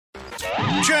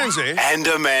Jonesy and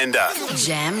Amanda.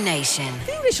 Jam Nation.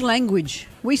 The English language,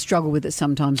 we struggle with it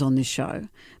sometimes on this show,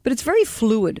 but it's very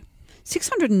fluid.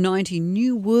 690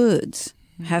 new words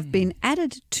have been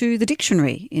added to the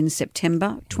dictionary in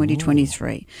September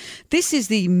 2023. This is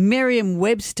the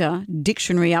Merriam-Webster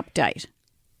Dictionary Update.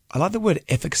 I like the word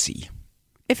efficacy.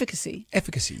 Efficacy.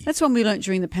 Efficacy. That's one we learnt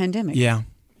during the pandemic. Yeah.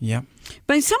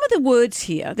 But in some of the words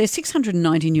here, there's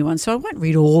 690 new ones, so I won't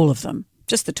read all of them,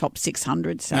 just the top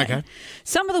 600, say. Okay.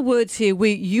 Some of the words here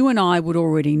you and I would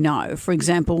already know. For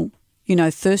example, you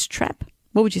know, thirst trap.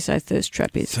 What would you say thirst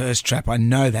trap is? Thirst trap, I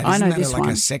know that. I Isn't know that this like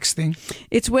one. a sex thing?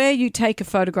 It's where you take a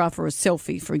photograph or a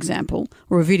selfie, for example,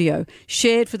 or a video,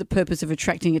 shared for the purpose of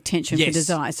attracting attention for Yes.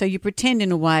 desire. So you pretend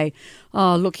in a way,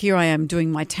 oh, look, here I am doing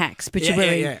my tax, but you're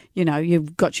wearing, you know,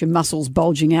 you've got your muscles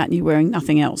bulging out and you're wearing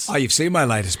nothing else. Oh, you've seen my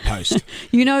latest post.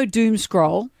 You know doom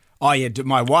scroll. Oh, yeah,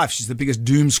 my wife, she's the biggest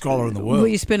doom scroller in the world. Where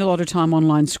you spend a lot of time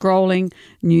online scrolling,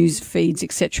 news feeds,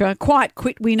 etc. Quite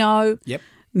quit, we know. Yep.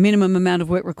 Minimum amount of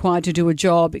work required to do a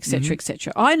job, etc.,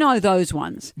 etc. I know those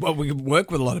ones. Well, we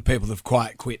work with a lot of people that've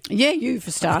quiet quit. Yeah, you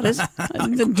for starters.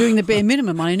 Doing the bare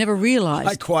minimum. I never realised.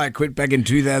 I quiet quit back in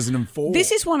 2004.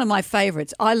 This is one of my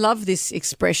favourites. I love this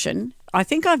expression. I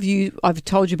think I've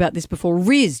told you about this before.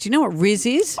 Riz. Do you know what Riz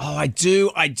is? Oh, I do.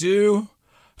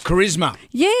 Charisma.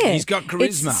 Yeah. He's got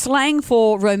charisma. It's slang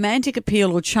for romantic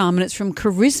appeal or charm, and it's from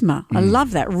charisma. I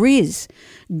love that. Riz.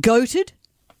 Goated.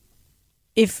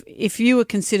 If you were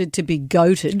considered to be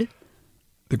goated.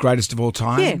 The greatest of all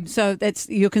time? Yeah, so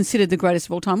you're considered the greatest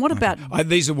of all time. What about...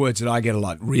 These are words that I get a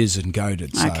lot, riz and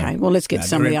goated. So, okay, well, let's get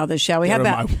some of the others, shall we? How they're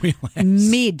in about my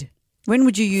wheelhouse. mid? When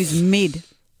would you use mid?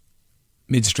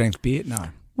 Mid-strength beer? No.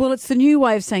 Well, it's the new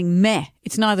way of saying meh.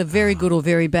 It's neither very good or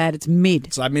very bad. It's mid.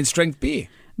 It's like mid-strength beer.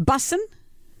 Bussin'?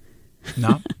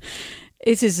 No.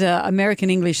 This is African-American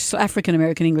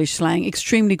English slang.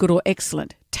 Extremely good or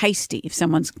excellent. Tasty, if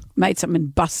someone's made something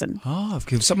bussin'. Oh,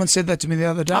 someone said that to me the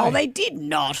other day. Oh, they did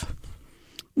not.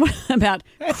 What about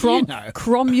You know.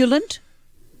 cromulent?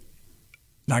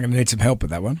 No, I'm going to need some help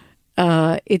with that one.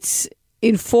 It's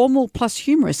informal plus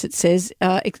humorous, it says.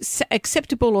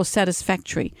 Acceptable or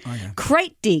satisfactory. Okay.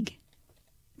 Crate dig.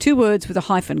 2 words with a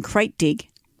hyphen. Crate dig.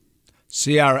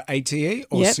 C-R-A-T-E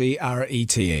or Yep.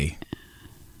 C-R-E-T-E?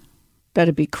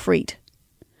 That'd be Crete.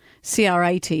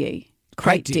 C-R-A-T-E.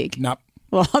 Crate dig. Nope.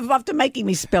 Well, after making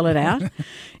me spell it out,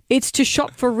 it's to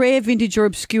shop for rare, vintage or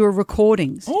obscure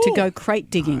recordings, to go crate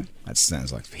digging. That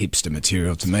sounds like hipster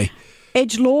material to me.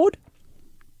 Edgelord?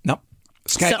 Nope.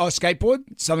 Skateboard?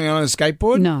 Something on a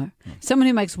skateboard? No. Someone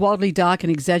who makes wildly dark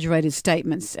and exaggerated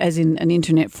statements, as in an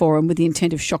internet forum, with the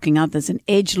intent of shocking others. An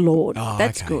edgelord. Oh,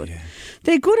 That's okay, good. yeah.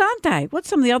 They're good, aren't they? What's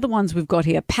some of the other ones we've got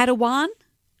here? Padawan?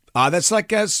 That's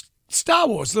like Star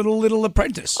Wars, Little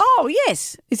Apprentice. Oh,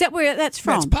 yes. Is that where that's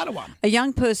from? That's Padawan. A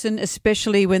young person,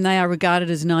 especially when they are regarded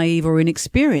as naive or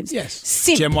inexperienced. Yes.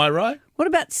 Simp. Am I right? What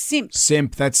about simp?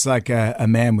 Simp, that's like a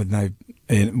man with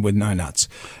no nuts.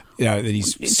 You know, that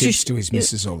he's simps to his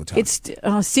missus all the time. It's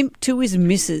simp to his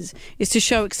missus is to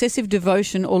show excessive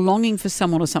devotion or longing for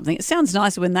someone or something. It sounds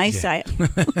nicer when they say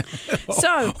it.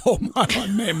 So, my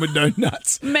man with no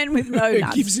nuts. men with no Who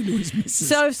nuts. gives it to his missus?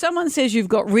 So if someone says you've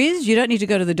got riz, you don't need to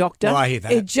go to the doctor. Well, I hear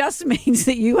that. It just means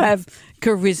that you have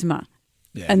charisma.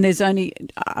 Yeah. And there's only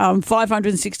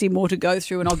 560 more to go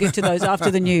through, and I'll get to those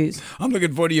after the news. I'm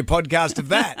looking forward to your podcast of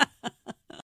that.